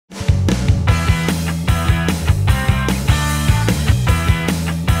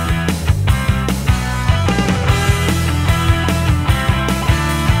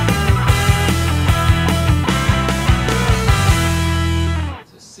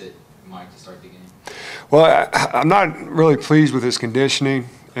Mike to start the game? Well, I'm not really pleased with his conditioning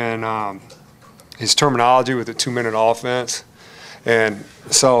and his terminology with the 2-minute offense. And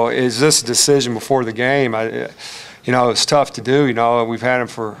so is this a decision before the game? You know, it's tough to do. You know, we've had him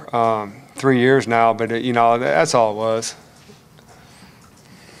for 3 years now, but, you know, that's all it was.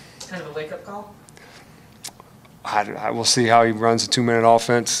 Kind of a wake-up call? I will see how he runs the 2-minute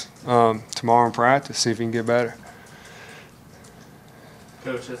offense tomorrow in practice, see if he can get better.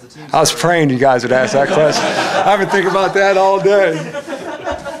 Coach, as the team I was praying you guys would ask that question. I've been thinking about that all day.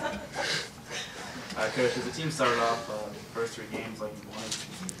 Coach, as the team started off the first 3 games like you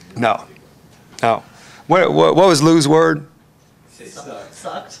wanted? No. What was Lou's word?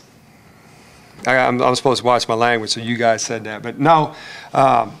 Sucked. I'm supposed to watch my language, so you guys said that. But no,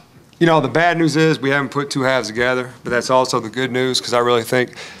 you know, the bad news is we haven't put 2 halves together, but that's also the good news because I really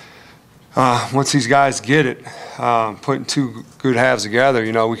think once these guys get it, putting 2 good halves together,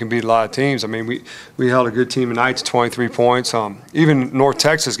 you know, we can beat a lot of teams. I mean, we held a good team tonight to 23 points. Even North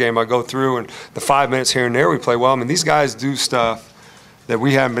Texas game, I go through, and the 5 minutes here and there we play well. I mean, these guys do stuff that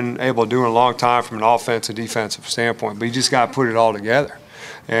we haven't been able to do in a long time from an offensive, defensive standpoint. But you just got to put it all together.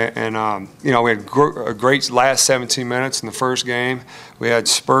 And you know, we had a great last 17 minutes in the first game. We had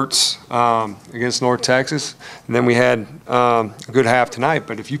spurts against North Texas, and then we had a good half tonight.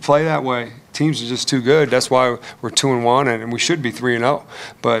 But if you play that way, teams are just too good. That's why we're 2-1, and we should be 3-0.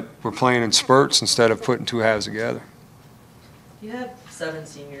 But we're playing in spurts instead of putting 2 halves together. You have 7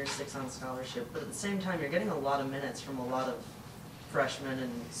 seniors, 6 on scholarship, but at the same time, you're getting a lot of minutes from a lot of freshmen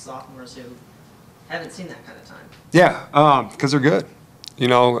and sophomores who haven't seen that kind of time. Yeah, because they're good. You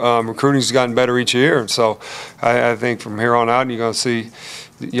know, recruiting's gotten better each year, and so I think from here on out you're going to see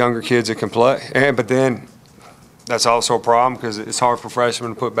younger kids that can play. But then that's also a problem because it's hard for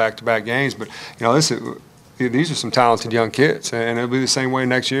freshmen to put back-to-back games. But, you know, these are some talented young kids, and it'll be the same way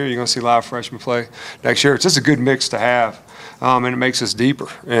next year. You're going to see a lot of freshmen play next year. It's just a good mix to have, and it makes us deeper,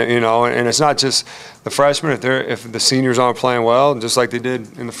 you know. And it's not just the freshmen. If the seniors aren't playing well, just like they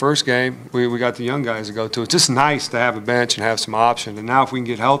did in the first game, we got the young guys to go to. It's just nice to have a bench and have some options. And now if we can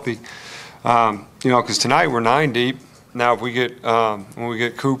get healthy, you know, because tonight we're 9 deep. Now if we get when we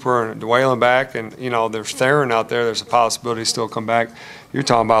get Cooper and Dwaylen back, and you know there's Theron out there, there's a possibility he'll still come back. You're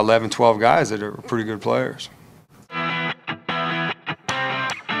talking about 11, 12 guys that are pretty good players.